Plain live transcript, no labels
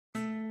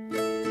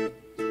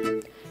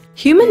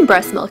Human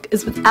breast milk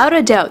is without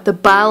a doubt the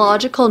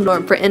biological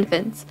norm for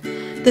infants.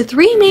 The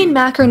three main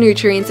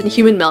macronutrients in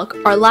human milk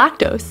are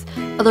lactose,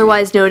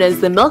 otherwise known as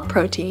the milk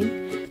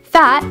protein,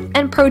 fat,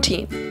 and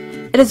protein.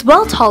 It is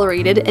well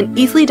tolerated and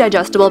easily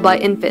digestible by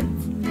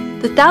infants.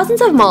 The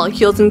thousands of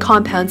molecules and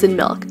compounds in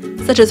milk,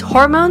 such as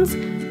hormones,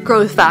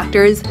 growth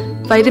factors,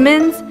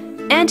 vitamins,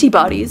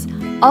 antibodies,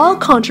 all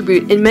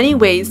contribute in many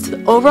ways to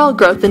the overall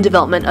growth and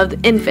development of the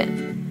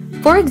infant.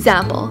 For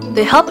example,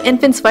 they help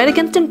infants fight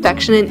against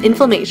infection and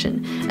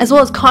inflammation, as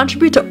well as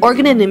contribute to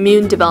organ and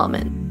immune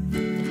development.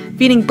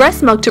 Feeding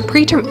breast milk to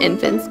preterm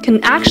infants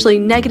can actually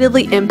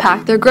negatively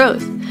impact their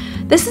growth.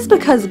 This is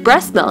because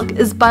breast milk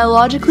is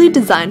biologically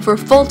designed for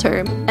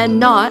full-term and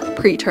not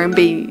preterm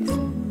babies.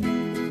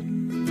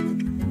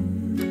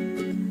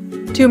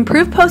 To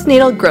improve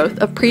postnatal growth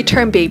of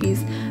preterm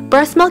babies,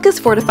 breast milk is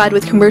fortified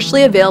with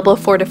commercially available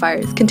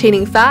fortifiers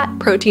containing fat,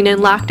 protein,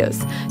 and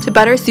lactose to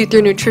better suit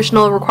their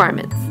nutritional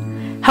requirements.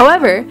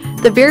 However,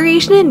 the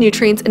variation in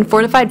nutrients in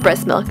fortified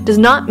breast milk does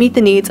not meet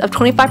the needs of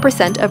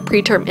 25% of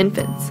preterm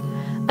infants.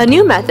 A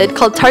new method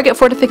called target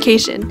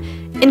fortification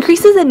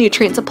increases the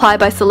nutrient supply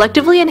by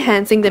selectively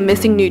enhancing the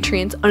missing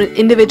nutrients on an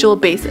individual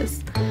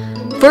basis.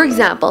 For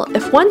example,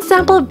 if one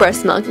sample of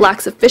breast milk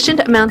lacks sufficient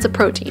amounts of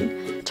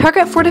protein,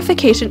 target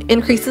fortification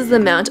increases the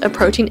amount of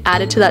protein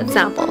added to that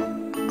sample.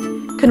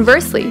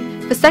 Conversely,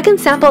 if a second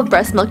sample of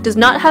breast milk does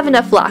not have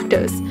enough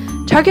lactose,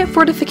 target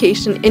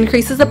fortification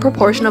increases the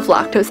proportion of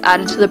lactose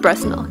added to the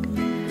breast milk.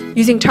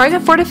 Using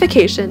target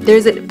fortification, there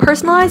is a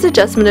personalized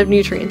adjustment of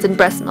nutrients in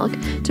breast milk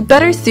to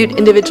better suit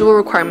individual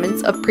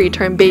requirements of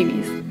preterm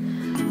babies.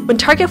 When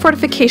target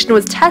fortification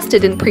was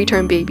tested in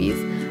preterm babies,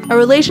 a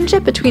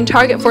relationship between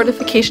target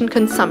fortification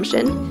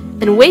consumption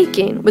and weight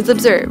gain was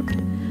observed.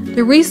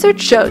 The research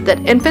showed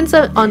that infants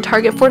on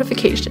target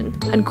fortification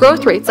had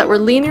growth rates that were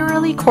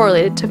linearly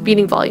correlated to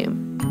feeding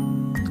volume.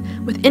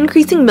 With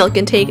increasing milk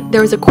intake,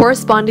 there was a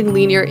corresponding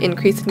linear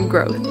increase in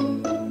growth.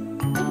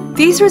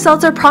 These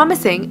results are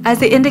promising as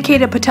they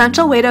indicate a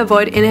potential way to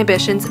avoid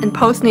inhibitions in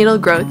postnatal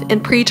growth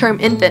in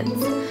preterm infants.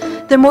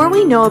 The more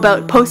we know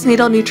about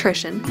postnatal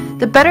nutrition,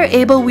 the better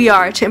able we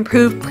are to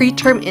improve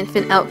preterm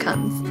infant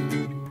outcomes.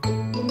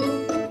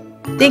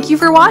 Thank you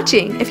for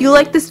watching! If you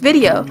liked this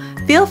video,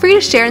 feel free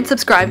to share and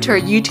subscribe to our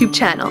YouTube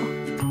channel.